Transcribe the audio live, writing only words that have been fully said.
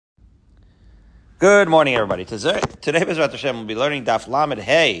Good morning, everybody. Today, Bezrat Hashem, we'll be learning Daf Lamed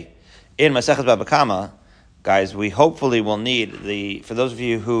Hey in Masechet Bava Kama. Guys, we hopefully will need for those of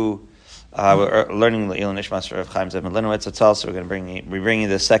you who were learning the Ilon Ishmas of Chaim Zev Melinowitz, it's also we're going to be bringing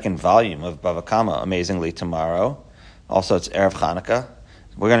the second volume of Bava Kama, amazingly, tomorrow. Also, it's Erev Chanukah.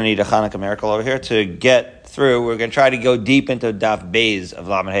 We're going to need a Chanukah miracle over here to get through. We're going to try to go deep into Daf Beis of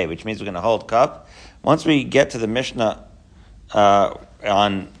Lamed Hey, which means we're going to hold cup. Once we get to the Mishnah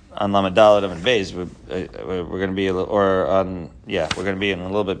on Lamed Daled and Beis, we're going to be we're going to be in a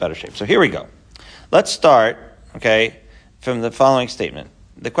little bit better shape. So here we go. Let's start, from the following statement.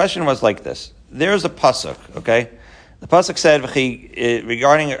 The question was like this. There's a pasuk, The pasuk said,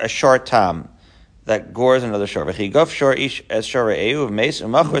 regarding a short tam that gores another shor. V'chigof shor ish es shor re'eu v'meis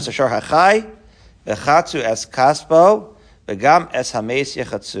u'machur es shor hachai v'chatzu es kaspo v'gam es hameis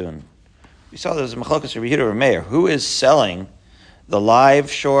yechatzun. We saw there's a machlokas Rabbi Yehuda Meir. Who is selling the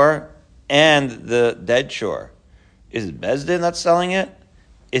live shore and the dead shore? Is it Bezdin that's selling it?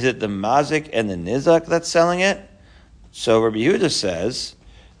 Is it the Mazik and the Nizak that's selling it? So Rabbi Yehuda says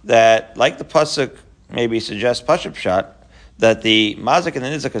that, like the pasuk maybe suggests Pashup Shot, that the Mazik and the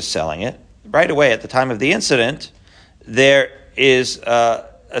Nizak are selling it. Right away at the time of the incident, there is a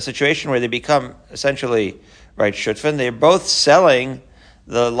situation where they become essentially shutfin. They're both selling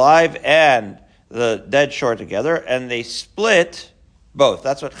the live and the dead shore together, and they split both.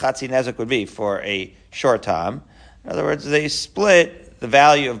 That's what Chatzi Nezek would be for a short time. In other words, they split the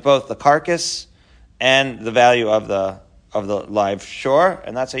value of both the carcass and the value of the live shore,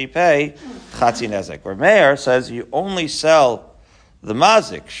 and that's how you pay Chatzi Nezek. Where Meir says you only sell the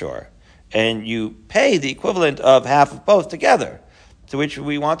Mazik shore, and you pay the equivalent of half of both together. To which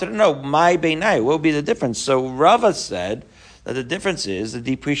we wanted to know, my beinai, what would be the difference? So Rava said that the difference is the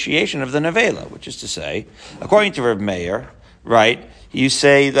depreciation of the nevela, which is to say, according to Rav Meir, you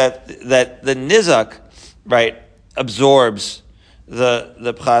say that the nizak, absorbs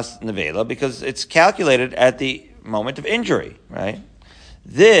the pras nevela because it's calculated at the moment of injury,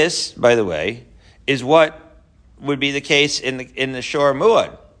 This, by the way, is what would be the case in the shor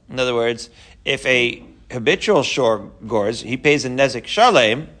muad. In other words, if a habitual shor gores, he pays a nezek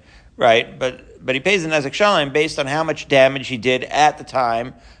shalem, But he pays the nezek shalem based on how much damage he did at the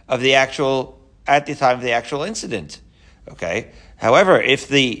time of the actual incident. However, if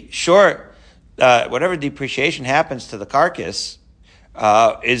the short, whatever depreciation happens to the carcass,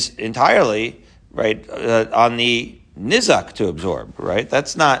 is entirely on the nizak to absorb.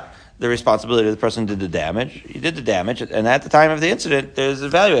 That's not the responsibility of the person who did the damage. He did the damage, and at the time of the incident, there's a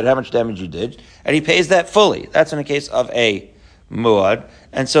value at how much damage you did, and he pays that fully. That's in the case of a muad.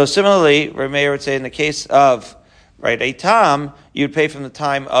 And so similarly, Rav Meir would say in the case of a tam, you'd pay from the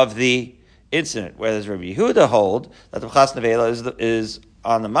time of the incident, whereas Rabbi Yehuda hold that the Chas Nevela is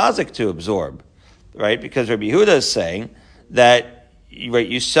on the Mazik to absorb, because Rabbi Yehuda is saying that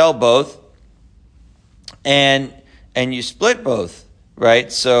you sell both and you split both,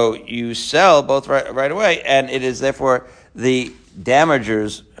 so you sell both right away, and it is therefore the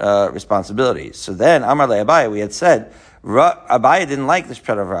damager's responsibility. So then Amar Le Abaye, we had said Abaye didn't like this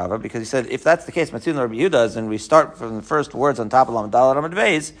pshat of Rava because he said if that's the case, Matzin Rabbi Yehuda, and we start from the first words on top of Lamed Daled Lamed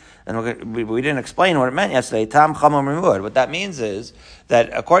Beis, and we didn't explain what it meant yesterday. Tam Chamam Rimud. What that means is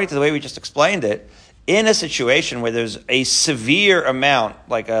that according to the way we just explained it, in a situation where there's a severe amount,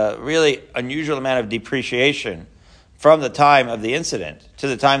 like a really unusual amount of depreciation from the time of the incident to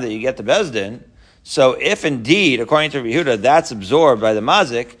the time that you get to Bezdin, so if indeed, according to Rabbi Yehuda, that's absorbed by the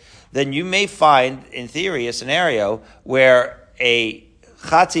Mazik, then you may find, in theory, a scenario where a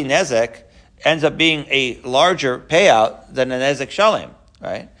Chatzi Nezek ends up being a larger payout than a Nezek Shalem,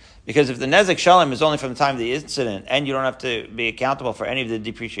 Because if the Nezek Shalem is only from the time of the incident and you don't have to be accountable for any of the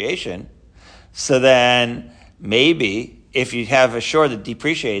depreciation, so then maybe if you have a shore that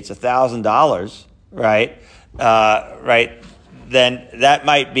depreciates $1,000, then that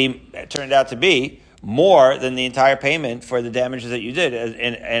might be turned out to be more than the entire payment for the damages that you did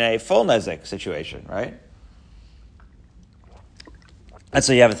in a full nezek situation, And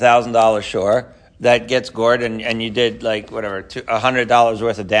so you have $1,000 shore that gets gored, and you did $100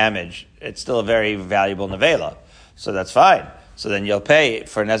 worth of damage. It's still a very valuable nevela, so that's fine. So then you'll pay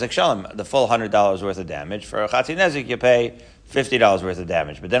for nezek shalom the full $100 worth of damage. For a chatzi nezek, you pay $50 worth of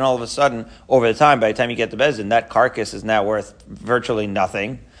damage. But then all of a sudden, over the time, by the time you get to Bezdin, that carcass is now worth virtually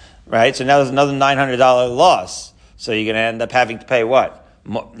nothing. So now there's another $900 loss. So you're going to end up having to pay what?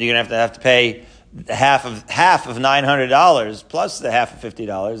 You're going to have to pay half of $900 plus the half of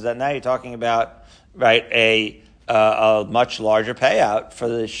 $50. That now you're talking about a much larger payout for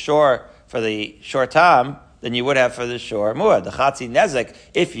the short time than you would have for the shor muad. The chatzi nezek,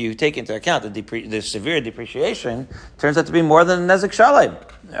 if you take into account the severe depreciation, turns out to be more than nezek shalem.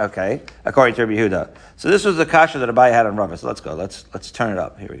 Okay, according to Rabbi Yehuda. So this was the kasha that Abaye had on Rava. So let's go. Let's turn it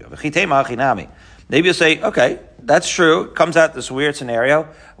up. Here we go. Maybe you'll say, okay, that's true. It comes out this weird scenario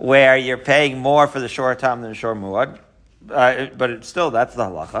where you're paying more for the shor tam than the shor muad, but it's still, that's the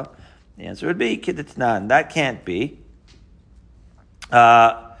halacha. The answer would be kiditnan. That can't be.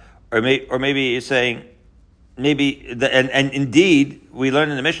 Or maybe you're saying, and indeed, we learn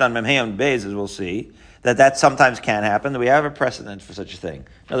in the Mishnah on Memhei and Beis, as we'll see, that sometimes can happen, that we have a precedent for such a thing.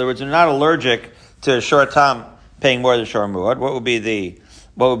 In other words, we're not allergic to shor tam paying more than shor muad. What would be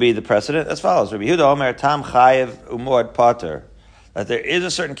the precedent? As follows: Rabbi Yehuda Omer tam chayev umuad pater. That there is a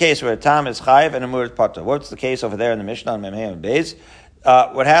certain case where a tam is chayev and a muad is pater. What's the case over there in the Mishnah on Memhei and Beis?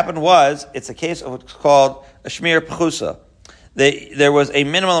 What happened was, it's a case of what's called a shmir pechusa. There was a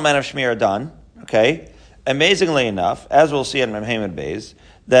minimal amount of shmir done. Okay, amazingly enough, as we'll see in Memhei and Beis,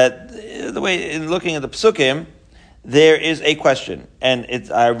 that the way in looking at the psukim, there is a question, and it's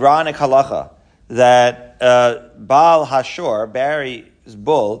ironic halacha that Baal Hashor, Barry's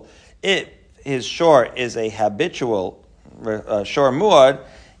bull, if his shor is a habitual shor muad,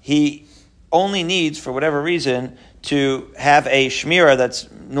 he only needs, for whatever reason, to have a shmira that's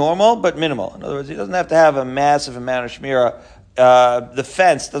normal but minimal. In other words, he doesn't have to have a massive amount of shmira. The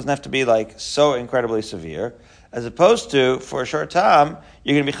fence doesn't have to be like so incredibly severe. As opposed to, for a short time,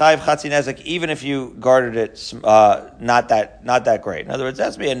 you're going to be chayiv chatzi nezek even if you guarded it not that great. In other words, it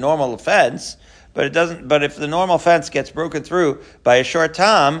has to be a normal fence, but it doesn't. But if the normal fence gets broken through by a short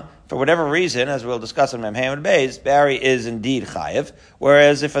time, for whatever reason, as we'll discuss in Memhei and Beis, Barry is indeed chayiv.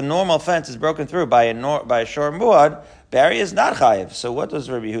 Whereas if a normal fence is broken through by a short muad, Barry is not chayiv. So what does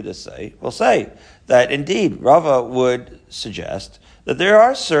Rabbi Yehuda say? We'll say that indeed Rava would suggest that there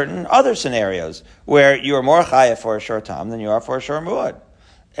are certain other scenarios where you are more chayav for a short time than you are for a short muad.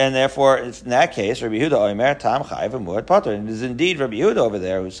 And therefore, in that case, Rabbi Yehuda oimer tam chayav and muad pater. And it is indeed Rabbi Yehuda over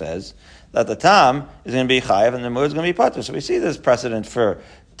there who says that the tam is going to be chayav and the muad is going to be pater. So we see this precedent for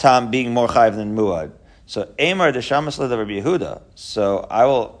tam being more chayav than muad. So Amar deshamas le Rabbi Yehuda. So I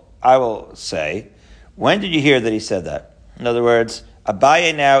will say, when did you hear that he said that? In other words,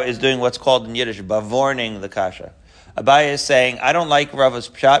 Abaye now is doing what's called in Yiddish bavorning the kasha. Abaye is saying, I don't like Rava's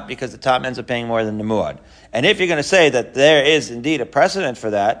pshat because the tam ends up paying more than the muad. And if you're going to say that there is indeed a precedent for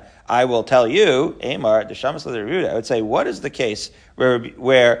that, I will tell you, Amar, Deshamas Rabbi Yehuda, I would say, what is the case where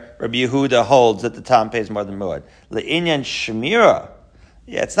Rabbi Yehuda holds that the tam pays more than muad? Le'inyan shmira.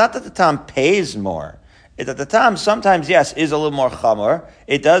 Yeah, it's not that the tam pays more. It's that the tam sometimes, yes, is a little more chamor.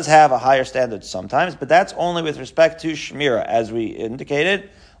 It does have a higher standard sometimes, but that's only with respect to shmira, as we indicated.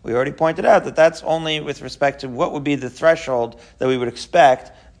 We already pointed out that that's only with respect to what would be the threshold that we would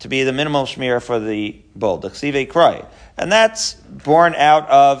expect to be the minimal shmira for the bull, the ksive krai. And that's born out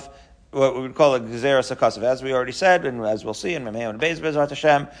of what we would call a gzeras hakasav. As we already said, and as we'll see in Memhei and Beis Bezrat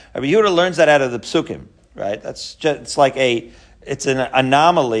Hashem, Rabbi Yehuda learns that out of the psukim, right? That's just, it's an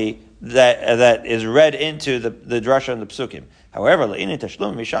anomaly that is read into the drasha and the psukim. However,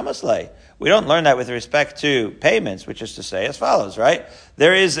 we don't learn that with respect to payments, which is to say as follows, right?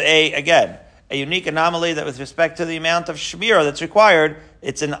 There is a unique anomaly that with respect to the amount of shmira that's required,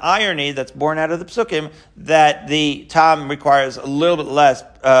 it's an irony that's born out of the psukim that the tam requires a little bit less,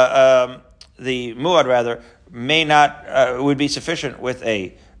 the muad rather, would be sufficient with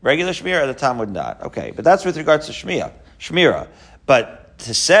a regular shmira, the tam would not. Okay, but that's with regards to shmira. But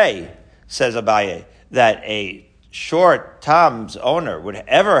to say, says Abaye, that a short tam's owner would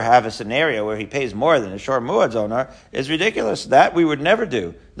ever have a scenario where he pays more than a short muad's owner is ridiculous. That we would never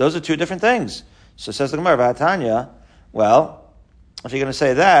do. Those are two different things. So says the Gemara, V'hatanya, well, if you're going to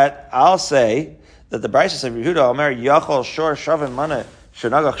say that, I'll say that the Brisa says, Yehuda Omer Yachol Shor Shavim Mana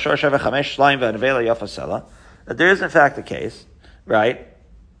Shonagach Shor Shavim Chamesh Shleim V'Anvela Yafasela, that there is in fact the case, right,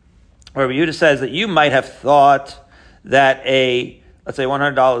 where Yehuda says that you might have thought that let's say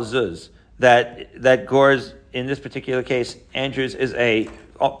 $100 zuz, that gores, in this particular case, Andrews is a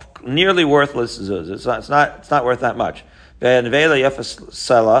nearly worthless zuz. It's not worth that much. And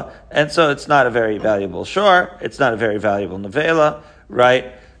so it's not a very valuable shore. It's not a very valuable nevela,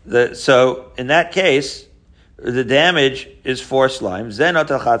 right? So in that case, the damage is 4 slimes.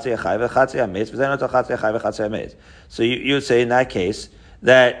 So you would say in that case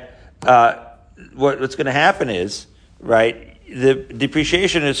that what's going to happen is, right, the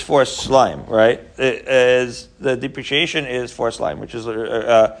depreciation is 4 slime, right? The depreciation is 4 slime, which is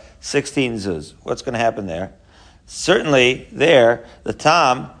 16 zuz. What's going to happen there? Certainly there, the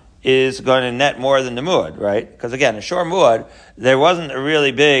tam is going to net more than the muad, right? Because again, a shor muad, there wasn't a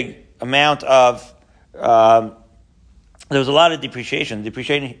really big amount of there was a lot of depreciation.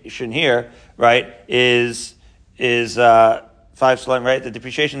 Depreciation here, right, is 5 shalom, right? The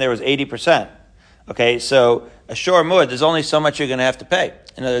depreciation there was 80%. Okay, so a shor mud, there's only so much you're going to have to pay.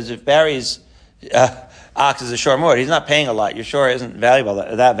 In other words, if Barry's ox is a shor mud, he's not paying a lot. Your shor isn't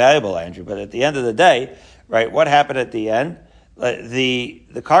that valuable, Andrew. But at the end of the day, right, what happened at the end?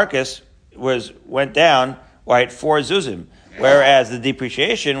 The carcass went down, right, 4 zuzim, whereas the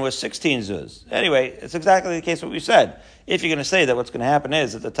depreciation was 16 zuz. Anyway, it's exactly the case what we said. If you're going to say that what's going to happen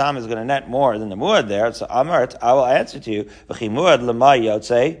is that the tam is going to net more than the muad there, so Amart, I will answer to you, v'chi muad l'ma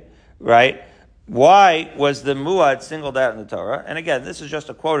yotze, right? Why was the muad singled out in the Torah? And again, this is just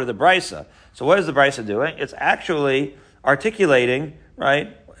a quote of the Brisa. So what is the Brisa doing? It's actually articulating,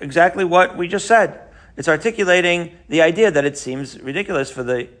 right, exactly what we just said. It's articulating the idea that it seems ridiculous for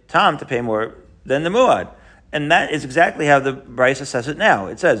the tam to pay more than the muad. And that is exactly how the Brisa says it now.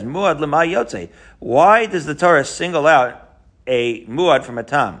 It says, muad l'ma yotze. Why does the Torah single out a muad from a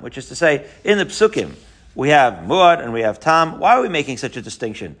tam? Which is to say, in the psukim, we have muad and we have tam. Why are we making such a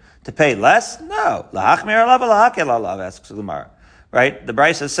distinction? To pay less? No. Lahachmir alav lahakel alav, asks the Gemara. Right? The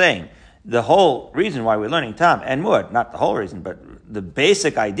Brisa is saying, the whole reason why we're learning tam and muad, not the whole reason, but the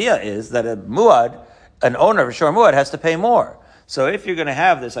basic idea is that a muad, an owner of a shor muad, has to pay more. So if you're going to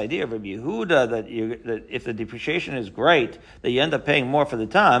have this idea of Rabbi Yehuda that if the depreciation is great, that you end up paying more for the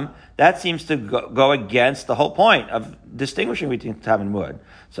tam, that seems to go against the whole point of distinguishing between tam and muad.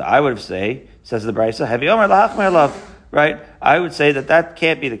 So I would say, says the Brisa, Hevi Omer lahachmer love, right? I would say that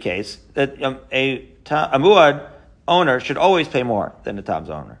can't be the case. That a muad owner should always pay more than the tam's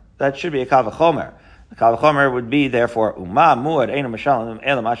owner. That should be a kal v'chomer. The kal v'chomer would be therefore umma muad einu mashalim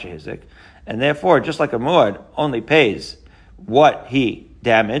elam ashehizik, and therefore just like a muad only pays what he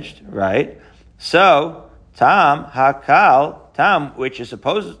damaged, right? So, tam, hakal, tam, which is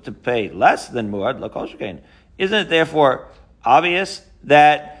supposed to pay less than muad, lakol shekain. Isn't it therefore obvious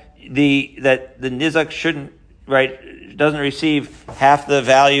that the nizak shouldn't, right, doesn't receive half the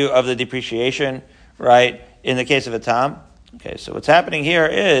value of the depreciation, right, in the case of a tam? Okay, so what's happening here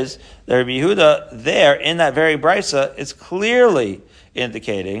is that Rabbi Yehuda there, in that very brisa, is clearly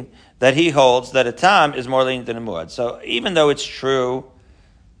indicating that he holds that a tam is more lenient than a muad. So even though it's true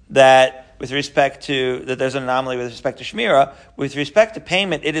that with respect to, that there's an anomaly with respect to shmira, with respect to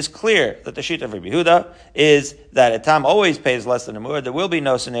payment, it is clear that the sheet of Rabbi Yehuda is that a tam always pays less than a muad. There will be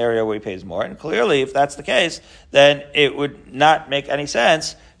no scenario where he pays more. And clearly, if that's the case, then it would not make any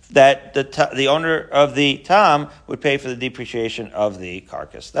sense that the owner of the tam would pay for the depreciation of the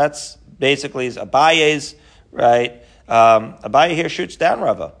carcass. That's basically Abaye's, right? Abaye here shoots down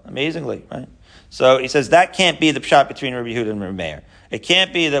Rava, amazingly, right? So he says that can't be the pshat between Rabbi Yehuda and Rabbi Meir. It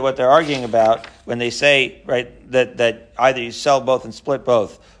can't be that what they're arguing about when they say, right, that either you sell both and split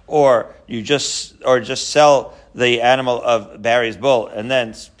both, or just sell the animal of Barry's bull and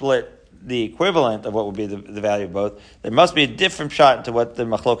then split the equivalent of what would be the value of both. There must be a different pshat into what the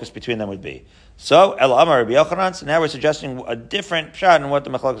machlokas between them would be. So, El Amar Rabbi Yochanan, so now we're suggesting a different pshat in what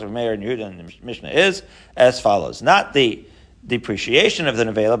the machlokas of Meir and Yehuda and the Mishnah is, as follows. Not the depreciation of the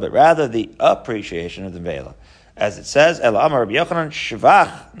nevela, but rather the appreciation of the nevela. As it says, El Amar Rabbi Yochanan,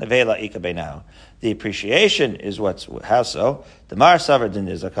 Shvach nevela ika beinah. The appreciation is how so? The Mar Savar din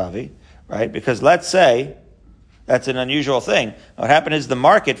Nizakavi, right? Because let's say, that's an unusual thing. What happened is the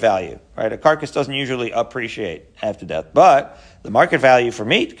market value, right? A carcass doesn't usually appreciate after death, but the market value for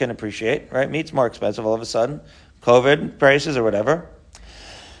meat can appreciate, right? Meat's more expensive all of a sudden, COVID prices or whatever.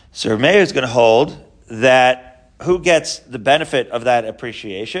 So Meir is going to hold that who gets the benefit of that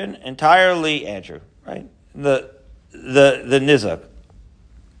appreciation? Entirely Andrew, right? The nizak.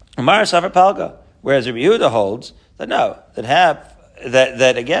 Amar Savar Palga. Whereas Rabbi Yehuda holds that no, that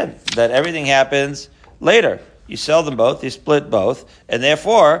everything happens later. You sell them both, you split both, and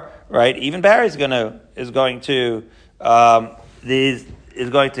therefore, right, even Barry is going to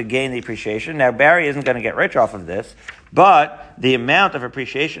gain the appreciation. Now Barry isn't going to get rich off of this, but the amount of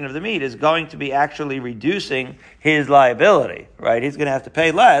appreciation of the meat is going to be actually reducing his liability, right? He's going to have to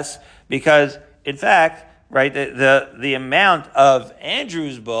pay less because, in fact, right, the amount of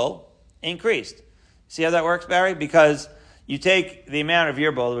Andrew's bull increased. See how that works, Barry? Because you take the amount of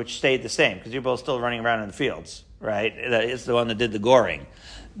your bull, which stayed the same, because your bull's still running around in the fields, right? That is the one that did the goring.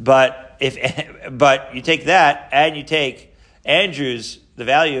 But you take that and you take the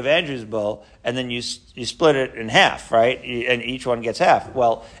value of Andrew's bull, and then you split it in half, right? And each one gets half.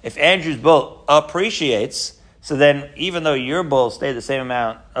 Well, if Andrew's bull appreciates, so then even though your bull stayed the same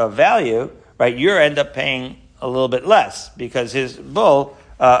amount of value, right, you end up paying a little bit less because his bull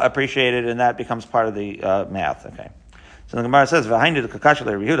appreciated, and that becomes part of the math. Okay. So the Gemara says, "V'hainu dekakasha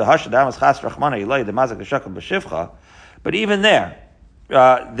leRabbi Yehuda hasha damas chas rachmana ilay demazak l'shakam b'shivcha." But even there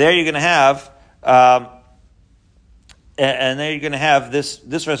you're going to have, and there you're going to have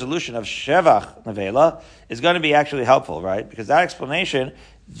this resolution of shevach nevela is going to be actually helpful, right? Because that explanation,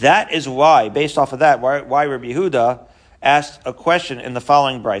 that is why, based off of that, why Rabbi Yehuda asked a question in the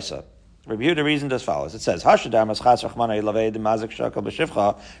following brisa. Rabbi Yehuda reasoned as follows. It says, now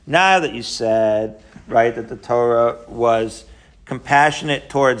that you said, right, that the Torah was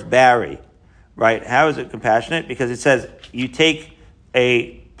compassionate towards Barry, right? How is it compassionate? Because it says you take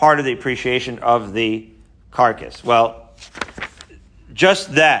a part of the appreciation of the carcass. Well,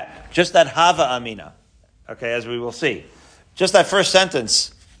 just that hava amina, okay, as we will see. Just that first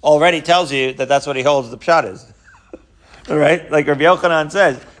sentence already tells you that that's what he holds the pshat is. All right? Like Rabbi Yochanan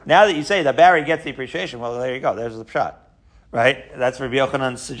says, now that you say that Barry gets the appreciation, well, there you go. There's the pshat. Right? That's Rabbi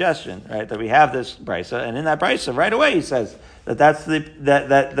Yochanan's suggestion, right? That we have this brisa, and in that brisa, right away he says that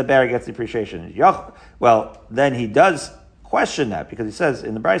that the Barry gets the appreciation. Well, then he does question that, because he says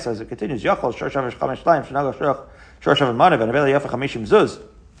in the brisa, as it continues,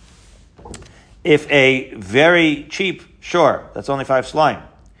 if a very cheap shore, that's only 5 slime,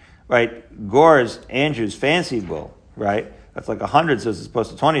 right, gores Andrew's fancy bull, right? That's like 100 zuz as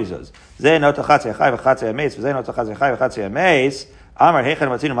opposed to 20 zuz. What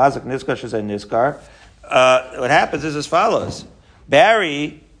happens is as follows.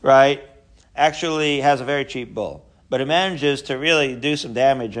 Barry, right, actually has a very cheap bull, but it manages to really do some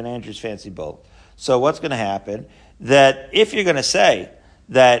damage on Andrew's fancy bull. So what's going to happen? That if you're going to say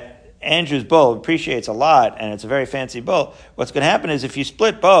that Andrew's bull appreciates a lot and it's a very fancy bull, what's going to happen is if you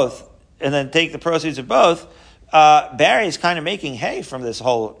split both and then take the proceeds of both, Barry is kind of making hay from this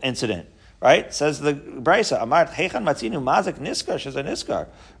whole incident, right? Says the Brisa, Amart Hechan Matzinu Mazak Niskar Shaza Niskar,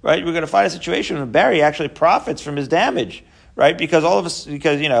 right? We're going to find a situation where Barry actually profits from his damage, right? Because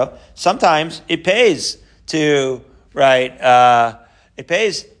sometimes it pays to, right? It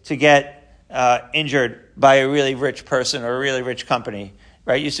pays to get injured by a really rich person or a really rich company,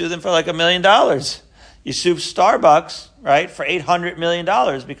 right? You sue them for like $1 million. You sue Starbucks, right, for $800 million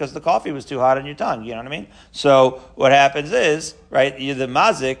because the coffee was too hot on your tongue. You know what I mean? So what happens is, right, the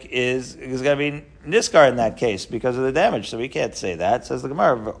mazik is going to be niskar in that case because of the damage. So we can't say that. Says the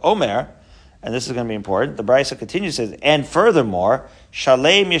Gemara, Omer, and this is going to be important. The Brisa continues, says, and furthermore,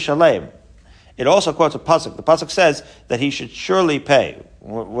 shalem yishalem. It also quotes a pasuk. The pasuk says that he should surely pay.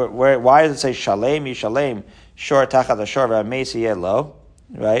 Why does it say shalem yishalem, shor tachat ashor v'amesi yelo?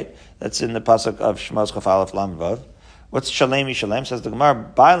 Right? That's in the pasuk of Shmos Chaf Aleph Lam Vav. What's shalem yishalem? Says the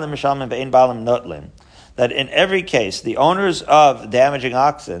Gemara, ba'alim mishalem ve'ein ba'alim notlin. That in every case, the owners of damaging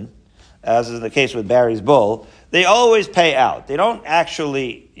oxen, as is the case with Barry's bull, they always pay out. They don't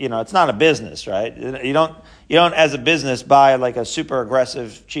actually, it's not a business, right? You don't as a business buy like a super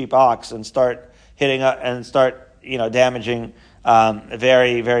aggressive cheap ox and start hitting up and start, damaging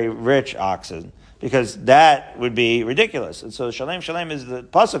very, very rich oxen, because that would be ridiculous. And so Shalem is the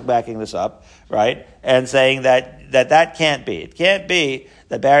pasuk backing this up, right? And saying that can't be. It can't be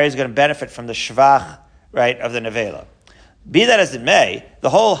that Barry is going to benefit from the shvach, right, of the nevela. Be that as it may, the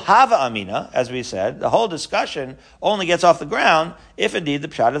whole hava amina, as we said, the whole discussion only gets off the ground if indeed the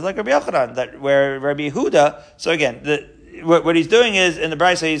pshat is like Rabbi Yochanan, that where Rabbi Yehuda. So again, what he's doing is in the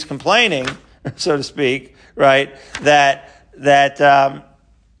brisa he's complaining, so to speak, right, that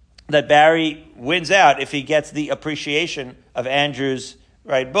Barry wins out if he gets the appreciation of Andrew's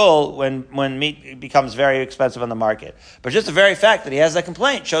right bull when meat becomes very expensive on the market. But just the very fact that he has that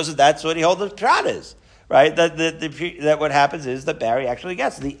complaint shows that that's what he holds the pshat is. Right? That what happens is that Barry actually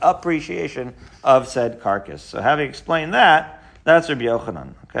gets the appreciation of said carcass. So having explained that, that's Rabbi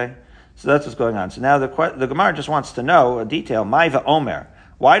Yochanan. Okay? So that's what's going on. So now the Gemara just wants to know a detail. Maiva Omer.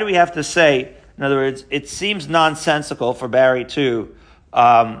 Why do we have to say, in other words, it seems nonsensical for Barry to,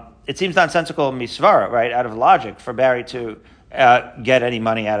 it seems nonsensical misvara, right, out of logic, for Barry to get any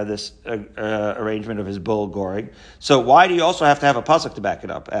money out of this arrangement of his bull goring. So why do you also have to have a pasuk to back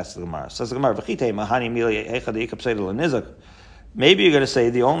it up? Asks the Gemara. Says the Gemara, maybe you're going to say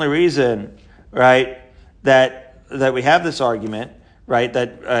the only reason, right, that we have this argument, right,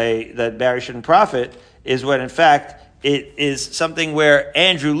 that Barry shouldn't profit is when in fact it is something where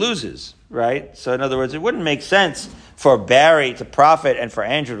Andrew loses, right? So in other words, it wouldn't make sense for Barry to profit and for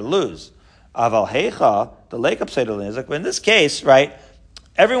Andrew to lose. Aval heicha, the lake upside is like, in this case, right,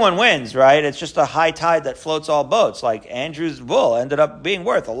 everyone wins, right? It's just a high tide that floats all boats. Like Andrew's bull ended up being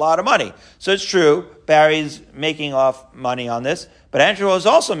worth a lot of money. So it's true, Barry's making off money on this, but Andrew is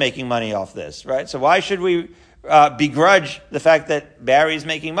also making money off this, right? So why should we begrudge the fact that Barry's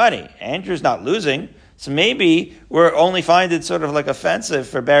making money? Andrew's not losing. So maybe we're only find it sort of like offensive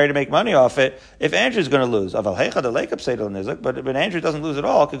for Barry to make money off it if Andrew's going to lose. But when Andrew doesn't lose at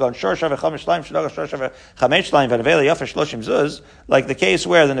all, could go on like the case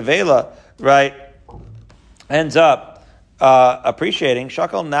where the nevela, right, ends up appreciating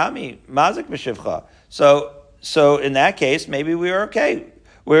shakal nami mazik b'shivcha. So in that case, maybe we are okay.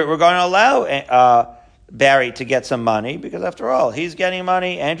 We're going to allow Barry to get some money because, after all, he's getting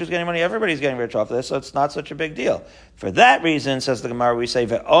money, Andrew's getting money, everybody's getting rich off this, so it's not such a big deal. For that reason, says the Gemara, we say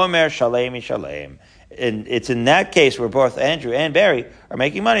ve'omer shalem shalem. And it's in that case where both Andrew and Barry are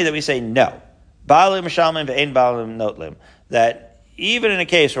making money that we say no. Baalim shalem ve'ein baalim notlim. That even in a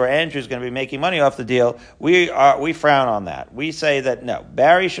case where Andrew's going to be making money off the deal, we frown on that. We say that no,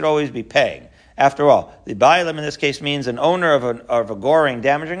 Barry should always be paying. After all, the baalim in this case means an owner of a goring,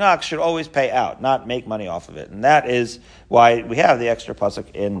 damaging ox should always pay out, not make money off of it. And that is why we have the extra pasuk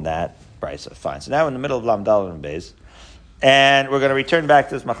in that brisa. Fine. So now we're in the middle of Lam Daled and Beis, and we're going to return back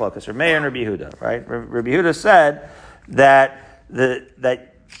to this machlokas, Reb Meir and Rabbi Yehuda, right? Rabbi Yehuda said that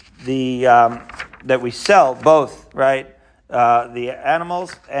that we sell both, right, the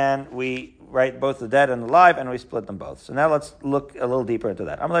animals, and we both the dead and the alive, and we split them both. So now let's look a little deeper into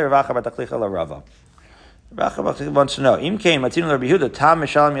that. Amalei Rav Acha bar Taklicha LaRava. Rav Acha wants to know, Im Kain Matzinu Rabbi Yehuda Tam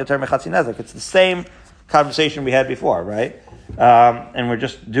Mishalim Yoter Mechatzi Nezek. It's the same conversation we had before, right? And we're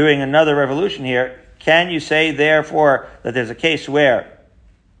just doing another revolution here. Can you say, therefore, that there's a case where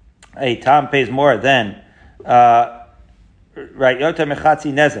a Tam pays more than Yoter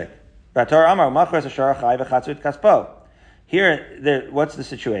Mechatzi Nezek? Bator Amar Machras Ashar Chai V'Chatzut Kaspo. Here, what's the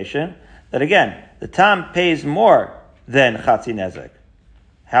situation? That again, the Tam pays more than Chatzi Nezek.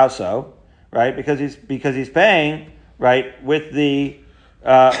 How so? Right? Because he's paying, right, with the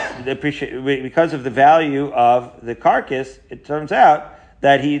because of the value of the carcass. It turns out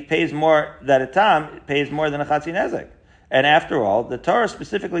that he pays more, that a Tam pays more than a Chatzi Nezek. And after all, the Torah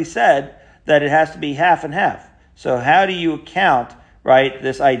specifically said that it has to be half and half. So how do you account, right,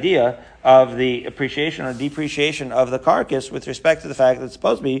 this idea of the appreciation or depreciation of the carcass with respect to the fact that it's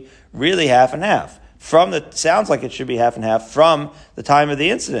supposed to be really half and half? Sounds like it should be half and half from the time of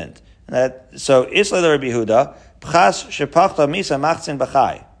the incident. So Isla Rabbi Yehuda, Pchas Shepachta Misa Machzin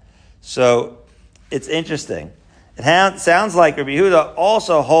B'chai. So it's interesting. It sounds like Rabbi Yehuda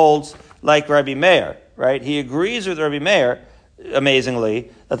also holds like Rabbi Meir, right? He agrees with Rabbi Meir, amazingly,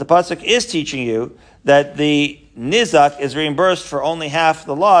 that the pasuk is teaching you that the nizak is reimbursed for only half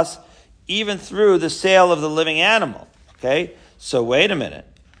the loss, even through the sale of the living animal. Okay? So wait a minute.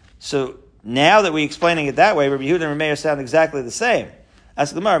 So now that we're explaining it that way, Rabbi Yehuda and Rabbi Meir sound exactly the same.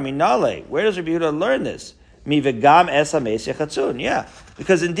 Ask the Gemara, Minale, where does Rabbi Yehuda learn this? Mi v'gam es hameis yechatzun. Yeah,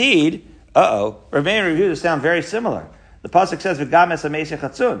 because indeed, Rabbi Meir and Rabbi Yehuda sound very similar. The pasuk says v'gam es hameis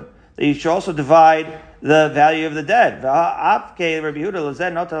yechatzun, that you should also divide the value of the dead. V'ha'apke Rabbi Yehuda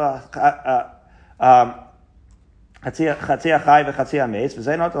l'zeh notel Chatzia Chai v'Chatzia Meis,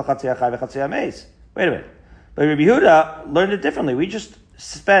 v'zeh notel Chatzia Chai v'Chatzia Meis. Wait a minute. But Rabbi Yehuda learned it differently. We just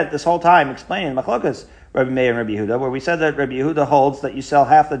spent this whole time explaining Machlokas, Rabbi Meir and Rabbi Yehuda, where we said that Rabbi Yehuda holds that you sell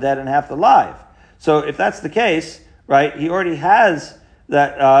half the dead and half the live. So if that's the case, right, he already has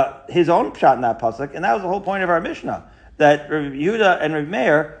that his own pshat in that pasuk, and that was the whole point of our Mishnah, that Rabbi Yehuda and Rabbi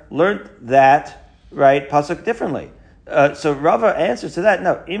Meir learned that, right, pasuk differently. So Rava answers to that,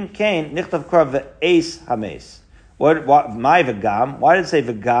 no, im kain nichtav krav ve'es hames. What my v'gam? Why did it say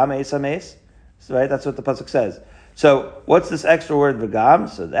v'gam es hames? So, right, that's what the pasuk says. So what's this extra word v'gam?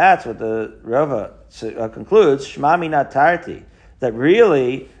 So that's what the Rava concludes, shma mina tarti, that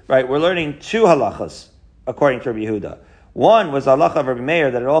really, right, we're learning two halachas according to Rabbi Yehuda. One was the halacha of Rabbi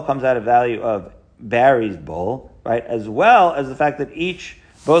Meir, that it all comes out of value of Barry's bull, right, as well as the fact that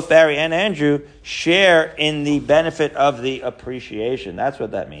both Barry and Andrew share in the benefit of the appreciation. That's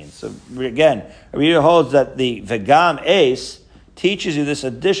what that means. So again, Rabbi Yehuda holds that the v'gam es teaches you this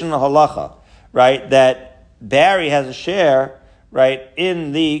additional halacha, right, that Barry has a share, right,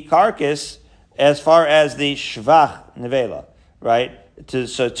 in the carcass as far as the shvach nevela, right?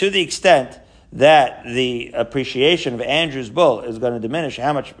 So to the extent that the appreciation of Andrew's bull is going to diminish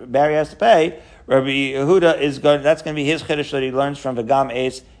how much Barry has to pay, Rabbi Yehuda that's going to be his chiddush that he learns from v'gam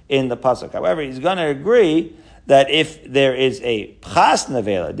es in the pasuk. However, he's going to agree that if there is a pchas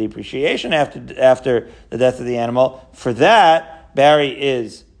nevela, depreciation after the death of the animal, for that, Barry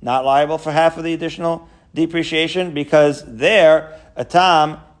is not liable for half of the additional depreciation, because there, a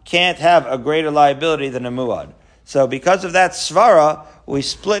tam can't have a greater liability than a muad. So because of that svara, we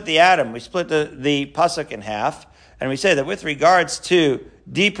split the atom, we split the pasuk in half, and we say that with regards to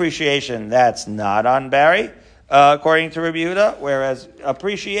depreciation, that's not on Barry. according to Rabbi Yehuda, whereas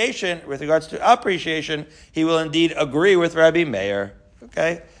appreciation, with regards to appreciation, he will indeed agree with Rabbi Meir.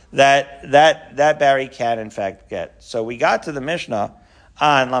 Okay, that Barry can in fact get. So we got to the Mishnah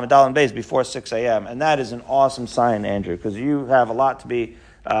on Lamed Daled Beis before 6 a.m., and that is an awesome sign, Andrew, because you have a lot to be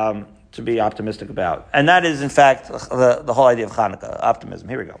optimistic about, and that is in fact the whole idea of Hanukkah, optimism.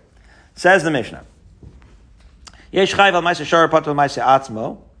 Here we go. Says the Mishnah. Yesh chayv al ma'aseh shor patur ma'aseh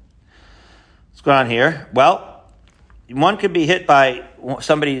atzmo. What's going on here? Well, one could be hit by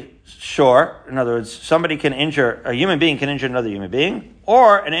somebody's shore. In other words, a human being can injure another human being,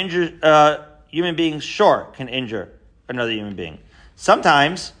 or an injured human being's shore can injure another human being.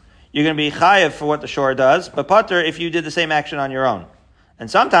 Sometimes you're going to be chayev for what the shore does, but patur if you did the same action on your own.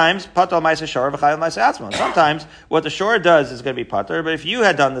 And sometimes patur al ma'aseh shor v'chayev ma'aseh atzmo. Sometimes what the shore does is going to be patur, but if you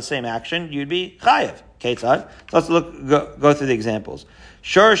had done the same action, you'd be chayev. Ketzad. So let's go through the examples.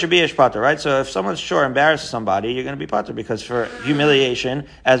 Shor should be ish patur, right? So if someone's shor embarrasses somebody, you're going to be patur, because for humiliation,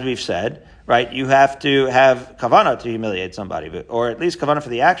 as we've said, right, you have to have kavanah to humiliate somebody, or at least kavanah for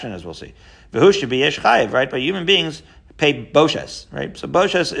the action, as we'll see. V'hu should be ish chayev, right? But human beings pay boshes, right? So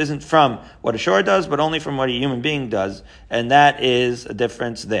boshes isn't from what a shor does, but only from what a human being does, and that is a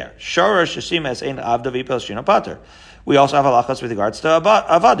difference there. Shor shashim es ein avda v'ipel shino patur. We also have halachas with regards to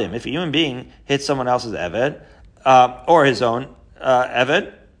avadim. If a human being hits someone else's eved, or his own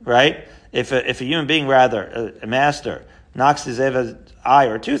eved, right? If a human being, rather, a master, knocks his eved's eye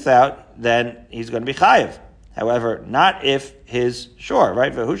or tooth out, then he's going to be chayiv. However, not if his shor,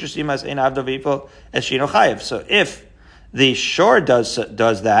 right? So if the shor does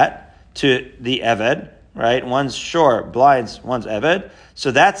that to the eved, right? One's shor blinds one's eved,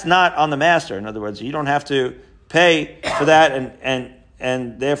 so that's not on the master. In other words, you don't have to pay for that,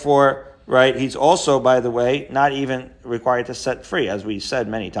 and therefore, right, he's also, by the way, not even required to set free, as we said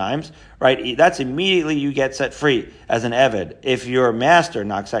many times, right? That's immediately you get set free as an eved if your master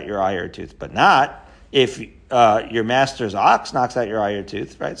knocks out your eye or tooth, but not if your master's ox knocks out your eye or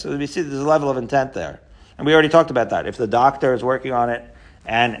tooth, right? So we see there's a level of intent there, and we already talked about that. If the doctor is working on it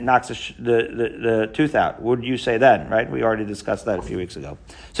and knocks the tooth out, would you say then, right? We already discussed that a few weeks ago.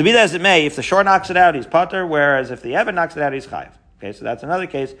 So be that as it may, if the shor knocks it out, he's patur, whereas if the eved knocks it out, he's chayiv. Okay, so that's another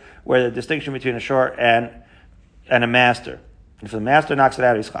case where the distinction between a shor and a master. If the master knocks it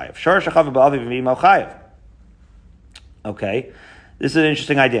out, he's chayiv. Shor shechav ba'aviv v'imo chayiv. Okay, this is an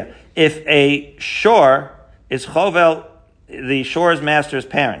interesting idea. If a shor is chovel, the shor's master's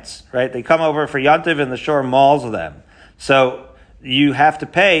parents, right? They come over for yontiv and the shor mauls them. So you have to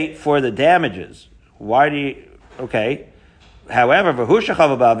pay for the damages. Why do you? Okay. However, v'hu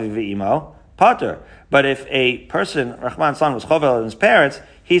shechav ba'aviv v'imo patur. But if a person, Rahman's son, was chovel and his parents,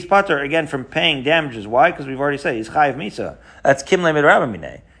 he's patur again from paying damages. Why? Because we've already said he's chayiv misa. That's kimle midrabba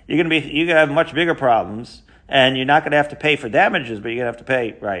minei. You're gonna have much bigger problems, and you're not gonna have to pay for damages, but you're gonna have to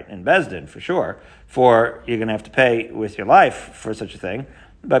pay, right, in Bezdin for sure. You're gonna have to pay with your life for such a thing.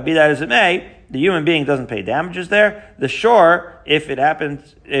 But be that as it may, the human being doesn't pay damages there. The shor, if it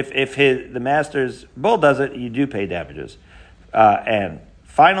happens, if the master's bull does it, you do pay damages. And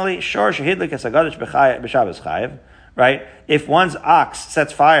finally, shor shehidlik es hagadish b'shabbos chayiv, right? If one's ox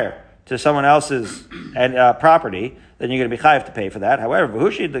sets fire to someone else's property, then you're going to be chayiv to pay for that. However,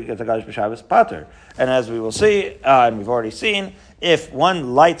 v'hu shehidlik es hagadish b'shabbos patur. And as we will see, and we've already seen, if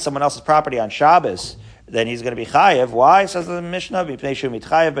one lights someone else's property on Shabbos, then he's going to be chayiv. Why? Says the Mishnah, because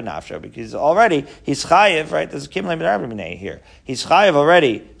already he's chayiv, right? This is kimle midrabba minei here. He's chayiv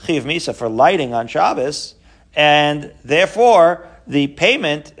already, chayiv misa, for lighting on Shabbos, and therefore the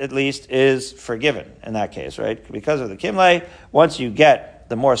payment, at least, is forgiven in that case, right? Because of the kimle, once you get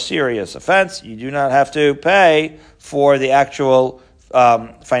the more serious offense, you do not have to pay for the actual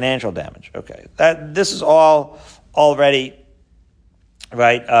financial damage. Okay, this is all already,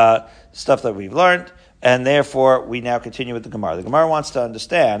 right, stuff that we've learned. And therefore, we now continue with the Gemara. The Gemara wants to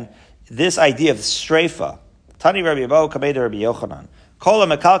understand this idea of streifa. Tani Rabbi Abo, Kabeda Rabbi Yochanan. Kola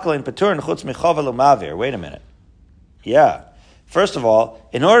mekalkalin patur chutz michovel umavir. Wait a minute. Yeah. First of all,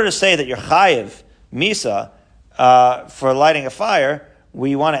 in order to say that you're chayiv misa for lighting a fire,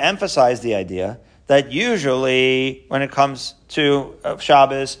 we want to emphasize the idea that usually, when it comes to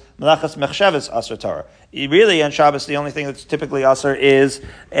Shabbos, melachas mechsheves asur Torah. Really, on Shabbos, the only thing that's typically asur is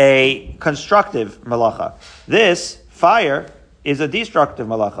a constructive malacha. This fire is a destructive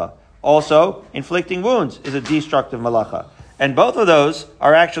malacha. Also, inflicting wounds is a destructive malacha. And both of those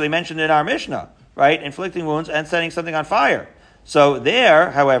are actually mentioned in our Mishnah, right? Inflicting wounds and setting something on fire. So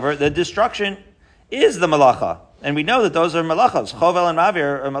there, however, the destruction is the malacha. And we know that those are malachas. Chovel and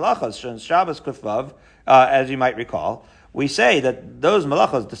mavir are malachas. Shabbos kufvav, as you might recall. we say that those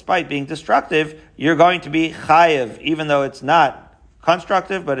malachos, despite being destructive, you're going to be chayiv, even though it's not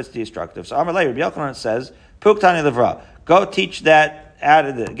constructive, but it's destructive. So Amar Lei, Rabbi Yochanan says, Puktani Levra, go teach that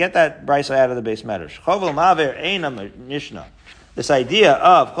get that brisa out of the base medrash. Chovel Maver Eina Mishnah. This idea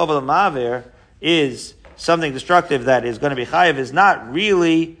of Chovel Maver is something destructive that is going to be chayiv is not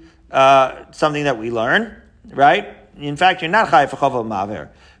really something that we learn, right? In fact, you're not chayiv for Chovel Maver.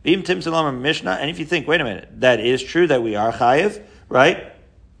 V'im Tim Salom Mishnah, and if you think, wait a minute, that is true that we are chayiv, right?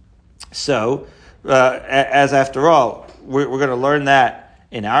 So, as after all, we're going to learn that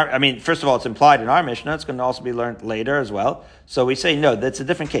first of all, it's implied in our Mishnah. It's going to also be learned later as well. So we say, no, that's a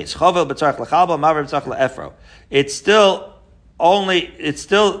different case. Chovel b'tzarech l'chalba, maver b'tzarech l'efro. It's still the only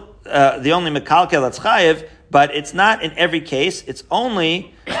mekalkel that's chayiv, but it's not in every case. It's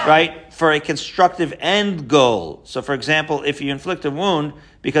only, right, for a constructive end goal. So for example, if you inflict a wound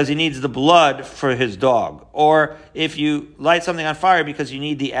because he needs the blood for his dog, or if you light something on fire because you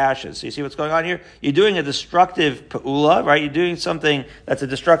need the ashes. So you see what's going on here? You're doing a destructive pa'ula, right? You're doing something that's a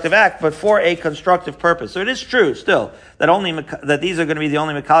destructive act, but for a constructive purpose. So it is true still that these are going to be the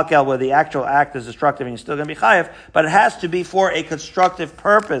only mekalkel where the actual act is destructive and you're still going to be chayav, but it has to be for a constructive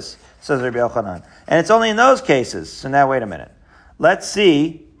purpose, says Rabbi Yochanan. And it's only in those cases. So now wait a minute. Let's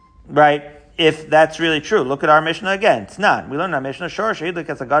see, right, if that's really true. Look at our Mishnah again. It's not. We learned our Mishnah, Shor Shehidlik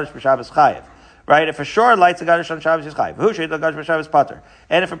as a Gadish b'Shabbos chayiv. Right? If a shor lights a Gadish on Shabbos, he's chayiv. Who Shehidlik Gadish b'Shabbos pater.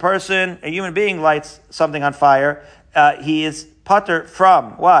 And if a human being lights something on fire, he is pater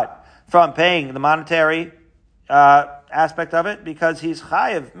from what? From paying the monetary aspect of it, because he's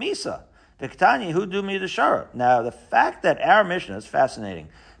chayiv misa. The Ketani, who do me the shor. Now, the fact that our Mishnah is fascinating,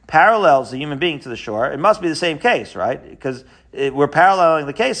 parallels the human being to the shore, it must be the same case, right? Because we're paralleling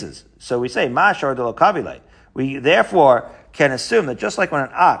the cases. So we say, ma shor de lo kavile. We therefore can assume that just like when an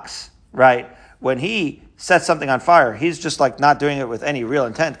ox, right, when he sets something on fire, he's just like not doing it with any real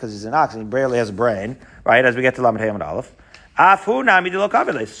intent because he's an ox and he barely has a brain, right, as we get to Lamed Hey Amud Aleph. Afu nami de lo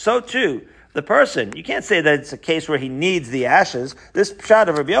kavile. So too, the person, you can't say that it's a case where he needs the ashes. This pshat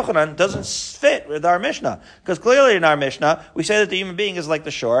of Rabbi Yochanan doesn't fit with our Mishnah. Because clearly in our Mishnah, we say that the human being is like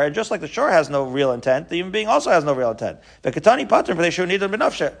the shore, and just like the shore has no real intent, the human being also has no real intent. And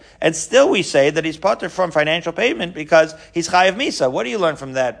still we say that he's pater from financial payment because he's chayav misa. What do you learn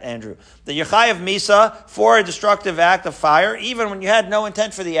from that, Andrew? That you're chayav misa for a destructive act of fire, even when you had no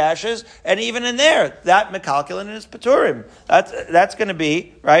intent for the ashes, and even in there, that mekalkelin is paturim. That's going to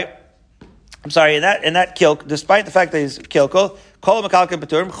be, right? I'm sorry, in that kilk, despite the fact that he's kilkul, kol mekalkel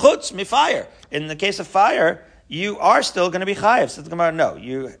paturim chutz mifire. In the case of fire, you are still going to be chayav. So the Gemara, no,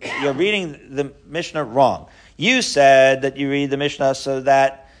 you're reading the Mishnah wrong. You said that you read the Mishnah so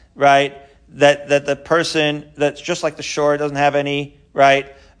that, right, that the person that's just like the shore doesn't have any,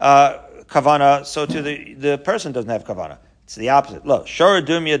 right, kavana, so too the person doesn't have kavana. It's the opposite. Look, shor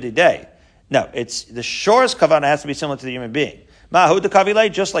dumya didei. No, it's the shore's kavana has to be similar to the human being. Mahu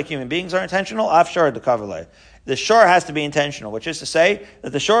dekavile, just like human beings are intentional, afshar dekavile. The shore has to be intentional, which is to say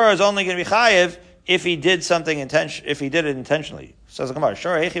that the shore is only going to be chayiv if he did something if he did it intentionally. Says the Gemara,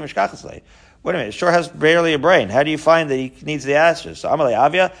 shore hechi mishkachasle. Wait a minute, shore has barely a brain. How do you find that he needs the ashes? So Amalei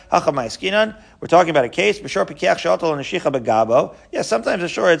Avia, Hachamai Skinan, we're talking about a case, B'shor Pikeach Shotol and Neshicha Begabo. Yeah, sometimes a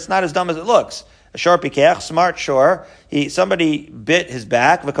shore, it's not as dumb as it looks. A shor pikeach, smart shor, somebody bit his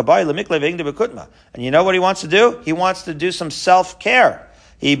back, and you know what he wants to do? He wants to do some self-care.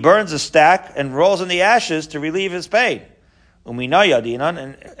 He burns a stack and rolls in the ashes to relieve his pain.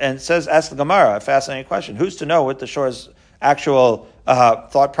 And says, ask the Gemara, a fascinating question. Who's to know what the shor's actual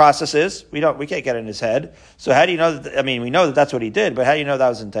thought process is? We can't get in his head. So how do you know that? We know that that's what he did, but how do you know that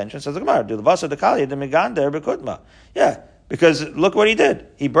was his intention? Says the Gemara, yeah. Because look what he did.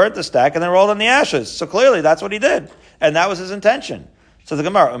 He burnt the stack and then rolled in the ashes. So clearly that's what he did. And that was his intention. So the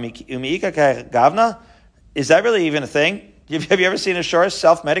Gemara, gavna, is that really even a thing? Have you ever seen a shore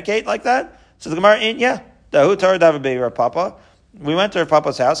self-medicate like that? So the Gemara, yeah. We went to Rav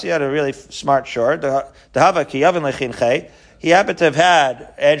Papa's house. He had a really smart shore. He happened to have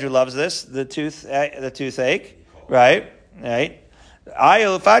had, Andrew loves this, the toothache, right?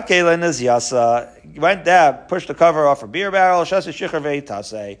 Went down, pushed the cover off a beer barrel,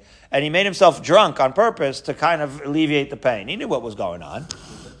 and he made himself drunk on purpose to kind of alleviate the pain. He knew what was going on.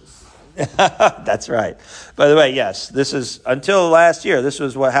 That's right. By the way, yes, this is, until last year, this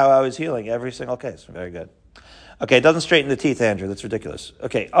was how I was healing every single case. Very good. Okay, it doesn't straighten the teeth, Andrew. That's ridiculous.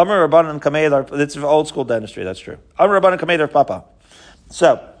 Okay, Amar Rabbanan Kamei, that's old school dentistry, that's true. Amar Rabbanan Kamei Rav Papa.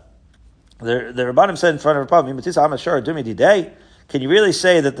 So, the Rabbanim said in front of Rav Papa, I'm sure, do me day. Can you really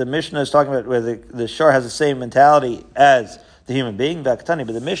say that the Mishnah is talking about where the shore has the same mentality as the human being, but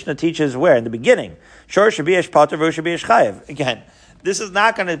the Mishnah teaches where? In the beginning. Shor shabiyesh pater v'hu shabiyesh chayev. Again, this is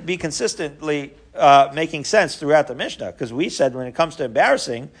not going to be consistently making sense throughout the Mishnah, because we said when it comes to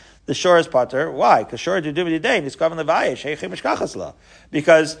embarrassing, the shor is pater. Why? Because shor because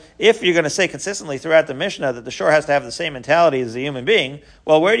if you're going to say consistently throughout the Mishnah that the shor has to have the same mentality as the human being,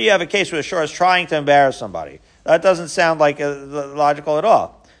 well, where do you have a case where the shor is trying to embarrass somebody? That doesn't sound like logical at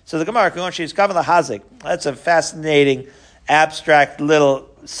all. So the Gemara, that's a fascinating, abstract little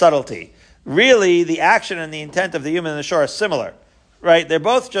subtlety. Really, the action and the intent of the human and the shor are similar, right? They're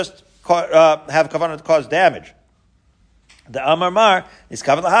both just have kavanah to cause damage. The Amar Mar is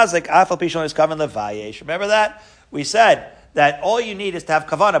kavanah hazik, afal pishon is kavanah levayesh. Remember that? We said that all you need is to have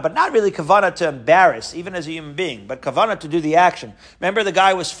kavanah, but not really kavanah to embarrass, even as a human being, but kavanah to do the action. Remember the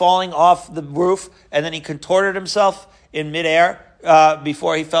guy was falling off the roof, and then he contorted himself in midair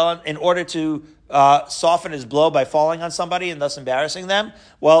before he fell in order to soften his blow by falling on somebody and thus embarrassing them?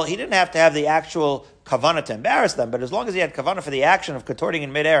 Well, he didn't have to have the actual kavanah to embarrass them, but as long as he had kavanah for the action of contorting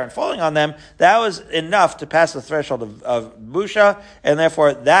in midair and falling on them, that was enough to pass the threshold of busha, and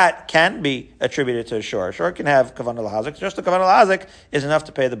therefore that can be attributed to a shor. A shor can have kavanah lahazik. Just the kavanah lahazik is enough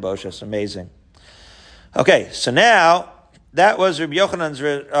to pay the busha. It's amazing. Okay, so now that was Rabbi Yochanan's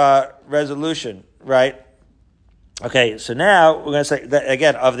resolution, right? Okay, so now we're going to say that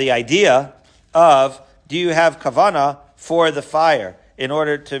again of the idea of do you have kavanah for the fire in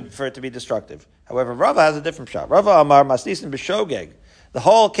order for it to be destructive. However, Rava has a different shot. Rava Amar Masnisin b'shogeg. The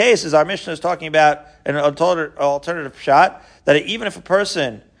whole case is our Mishnah is talking about an alternative shot that even if a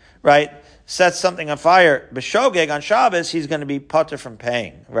person, right, sets something on fire b'shogeg on Shabbos, he's going to be pater from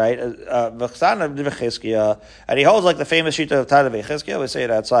paying, right? And he holds like the famous shita of Tana v'Chizkiya. We say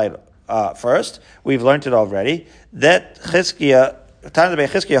it outside first. We've learned it already that Tana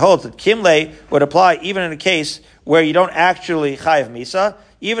v'Chizkiya holds that kimle would apply even in a case where you don't actually chayav misa.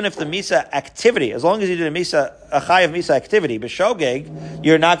 Even if the misa activity, as long as you did a chayav misa activity, b'shogeg,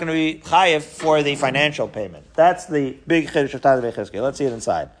 you're not going to be chayav for the financial payment. That's the big chiddush of Tana v'Chizkiya. Let's see it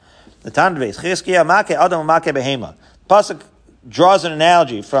inside. The Tana v'Chizkiya make adam make behema. Pasuk draws an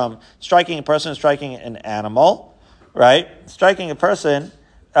analogy from striking a person and striking an animal, right? Striking a person,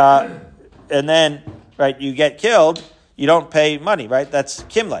 and then right you get killed. You don't pay money, right? That's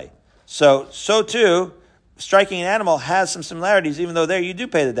kimle. So too. Striking an animal has some similarities, even though there you do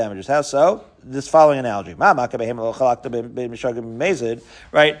pay the damages. How so? This following analogy. Right?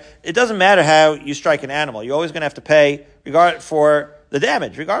 It doesn't matter how you strike an animal. You're always going to have to pay for the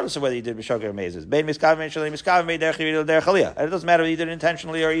damage, regardless of whether you did Mishogim or Mazes. And it doesn't matter whether you did it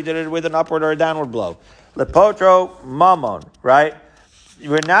intentionally or you did it with an upward or a downward blow. Lepotro mamon, right?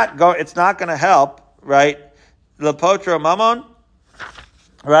 It's not going to help, right? Lepotro mamon,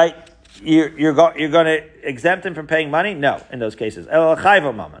 right? You're going to exempt him from paying money? No, in those cases. In all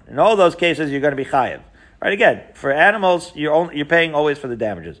those cases, you're going to be chayiv. Right? Again, for animals, you're paying always for the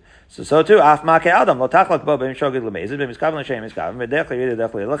damages. So too, af make adam lo tachlak bo b'mishogeg l'mezid b'miskaven l'shem miskaven v'dechli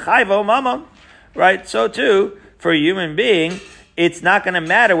l'chayvo mamon. Right? So too, for a human being, it's not going to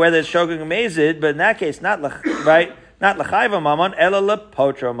matter whether it's shogeg or mezid, but in that case, not l'chayvo mamon, ela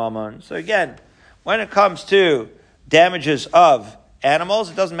lepotro mamon. So again, when it comes to damages of animals,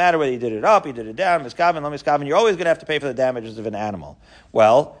 it doesn't matter whether you did it up, you did it down, miskaven, lo miskaven, you're always going to have to pay for the damages of an animal.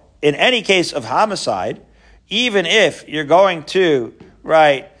 Well, in any case of homicide, even if you're going to,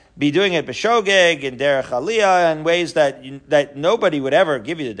 be doing it b'shogeg and derech aliyah in ways that nobody would ever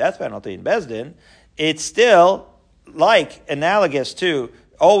give you the death penalty in Bezdin, it's still like analogous to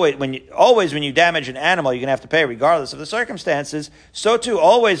always when you damage an animal, you're going to have to pay regardless of the circumstances. So too,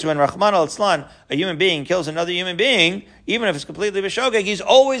 always when Rahman al-Islan, a human being, kills another human being, even if it's completely b'shogeg, he's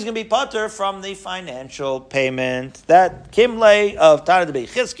always going to be pater from the financial payment. That kimle of Tana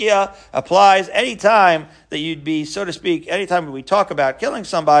v'Chizkiya applies anytime that you'd be, so to speak, anytime we talk about killing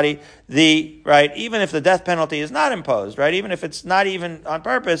somebody, even if the death penalty is not imposed, right? Even if it's not even on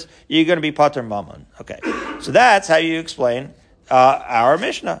purpose, you're going to be pater mammon. Okay. So that's how you explain our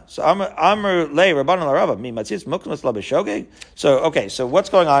Mishnah. So Amr lei Rabbanan l'Rava mi matzis mukmas la b'shogeg. So what's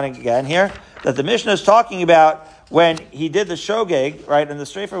going on again here? That the Mishnah is talking about when he did the shogeg, right, and the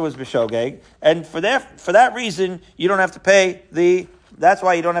strafer was b'shogeg, and for that reason you don't have to pay that's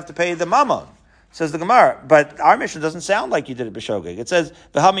why you don't have to pay the mammon. Says the Gemara, but our Mishnah doesn't sound like you did it b'shogeg. It says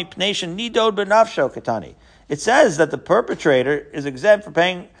v'hami pneishin nidod b'nafsho katani. It says that the perpetrator is exempt from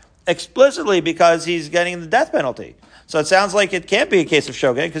paying explicitly because he's getting the death penalty. So it sounds like it can't be a case of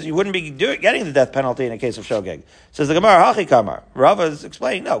shogeg because you wouldn't be getting the death penalty in a case of shogeg. Says the Gemara, Hachi Kamar. Rava is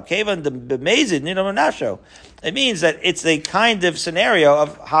explaining, no, Kevan the bemezid nidam nasho. It means that it's a kind of scenario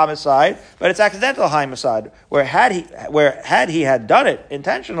of homicide, but it's accidental homicide, where had he had done it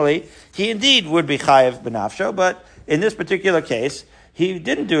intentionally, he indeed would be chayev benafsho, but in this particular case, he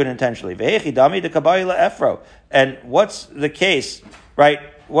didn't do it intentionally. And what's the case, right?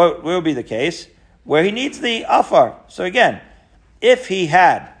 What will be the case? Where he needs the afar. So again, if he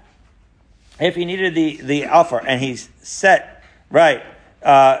needed the afar and he set, right,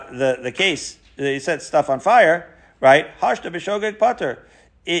 the case, he set stuff on fire, right, hashta b'shogeg pater.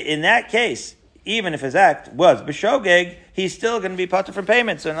 In that case, even if his act was b'shogeg, he's still going to be pater from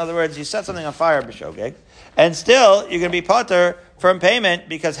payment. So in other words, you set something on fire b'shogeg, and still you're going to be pater from payment,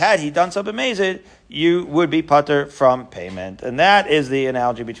 because had he done something amazing, you would be pater from payment. And that is the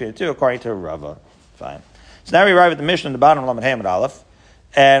analogy between the two, according to Rava. Fine. So now we arrive at the Mishnah in the bottom of Lamed Hamad Aleph,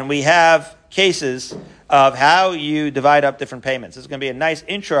 and we have cases of how you divide up different payments. This is going to be a nice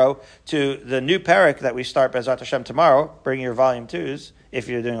intro to the new parak that we start Bezrat Hashem tomorrow. Bring your volume 2s if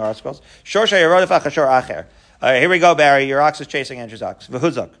you're doing articles. Here we go, Barry. Your ox is chasing Andrew's ox.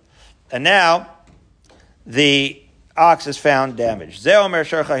 V'huzak. And now the ox is found damaged. Zeh omer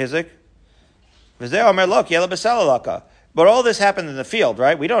shercha hizik. V'zeh omer lo ki ela b'sela laka. But all this happened in the field,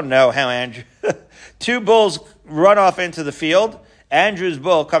 right? We don't know how Andrew... Two bulls run off into the field. Andrew's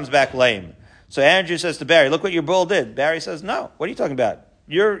bull comes back lame. So Andrew says to Barry, look what your bull did. Barry says, no, what are you talking about?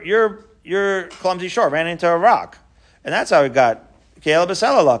 Your clumsy short ran into a rock. And that's how it got... That's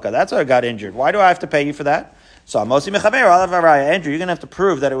how it got injured. Why do I have to pay you for that? So Andrew, you're going to have to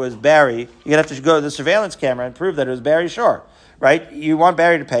prove that it was Barry. You're going to have to go to the surveillance camera and prove that it was Barry's shore. Right? You want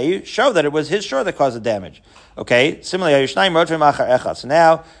Barry to pay you. Show that it was his shore that caused the damage. Okay? Similarly, so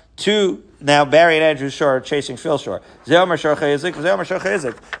now Barry and Andrew's shore are chasing Phil's shore. Phil's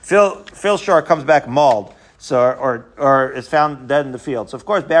shore comes back mauled, or is found dead in the field. So of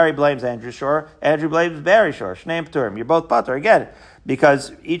course Barry blames Andrew's shore. Andrew blames Barry's shore. Shneim Pturim. You're both patur again,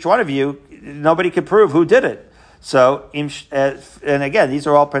 because each one of you, nobody could prove who did it. So, and again, these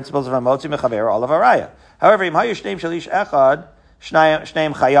are all principles of Amotzi Mechaber, all of Araya. However, the Gemara is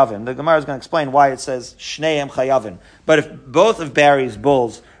going to explain why it says Shneim Chayavin. But if both of Barry's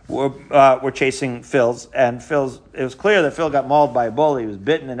bulls were chasing Phil's, and it was clear that Phil got mauled by a bull, he was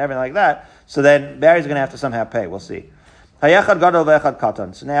bitten and everything like that, so then Barry's going to have to somehow pay. We'll see. So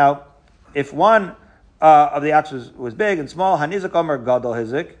now, if one of the oxes was big and small, Hanizak Omer Gadol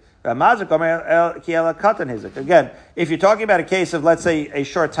Hizik, Again, if you're talking about a case of, let's say, a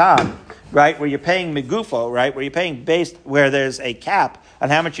short time, right, where you're paying migufo, right, where you're paying where there's a cap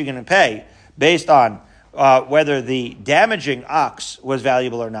on how much you're going to pay based on whether the damaging ox was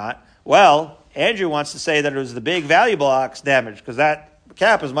valuable or not. Well, Andrew wants to say that it was the big valuable ox damaged because that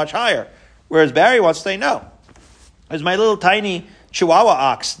cap is much higher, whereas Barry wants to say no. It was my little tiny chihuahua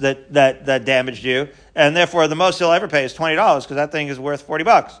ox that damaged you, and therefore the most he'll ever pay is $20 because that thing is worth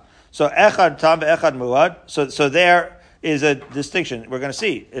 $40. So echad tam ve'echad muad. So there is a distinction we're going to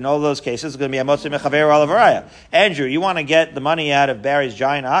see in all those cases. It's going to be a motzi mechaver alavaraya. Andrew, you want to get the money out of Barry's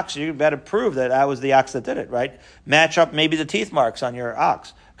giant ox? You better prove that was the ox that did it, right? Match up maybe the teeth marks on your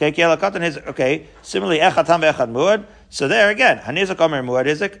ox. Okay. Similarly, echad tam ve'echad muad. So there again, hanizak omer muad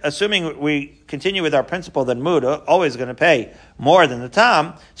hizik. Assuming we continue with our principle that muad always going to pay more than the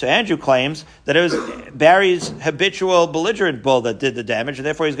tam. So Andrew claims that it was Barry's habitual belligerent bull that did the damage, and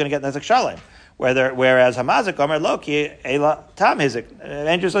therefore he's going to get nezek shalem. Whereas Hamazik Omer Loki Ela Tam Hizik.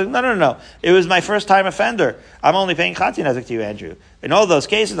 Andrew says, no. It was my first time offender. I'm only paying Chati Nezik to you, Andrew. In all those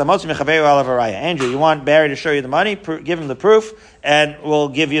cases, Andrew, you want Barry to show you the money, give him the proof, and we'll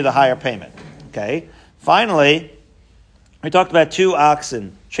give you the higher payment. Okay. Finally, we talked about two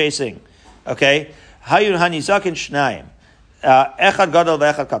oxen chasing. Okay. Hayun Hanizakin Shnayim. Echad Gadol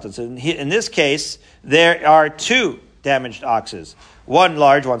ve'echad Katan. So in this case, there are two damaged oxes. One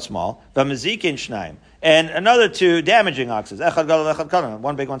large, one small. V'mazikin Shnayim. And another two damaging oxes. Echad Gadol ve'echad Katan.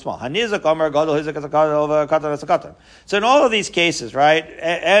 One big, one small. Hanizak Omer Gadol Hizak as a Gadol ve'Katan as a Katan. So in all of these cases, right,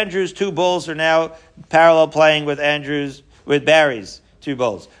 Andrew's two bulls are now parallel playing with Barry's two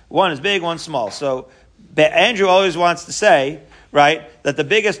bulls. One is big, one small. So Andrew always wants to say, right, that the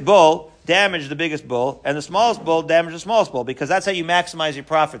biggest bull damaged the biggest bull, and the smallest bull damaged the smallest bull, because that's how you maximize your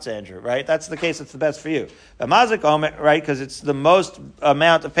profits, Andrew, right? That's the case that's the best for you. But Mazik Omer, right, because it's the most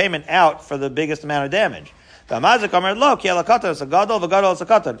amount of payment out for the biggest amount of damage. Once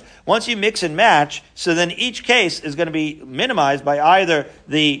you mix and match, so then each case is going to be minimized by either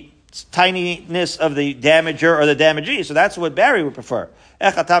the tininess of the damager or the damagee. So that's what Barry would prefer.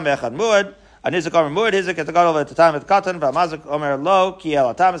 Anizik Omer Muad, Hizik at the Gadol at the time of the Katan, Vamazik Omer Lo, Kiel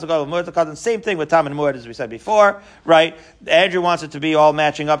Atam is the Gadol Muad, the Katan. Same thing with Tam and Muad as we said before, right? Andrew wants it to be all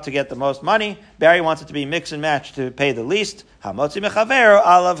matching up to get the most money. Barry wants it to be mix and match to pay the least. Hamotzi Mechaver,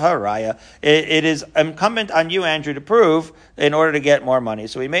 Alav Haraya. It is incumbent on you, Andrew, to prove in order to get more money.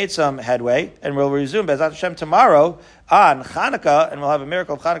 So we made some headway, and we'll resume Be'ezrat Hashem tomorrow on Chanukah, and we'll have a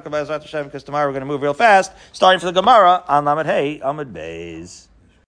miracle of Chanukah Be'ezrat Hashem, because tomorrow we're going to move real fast, starting for the Gemara on Lamed Hey, Amud Beis.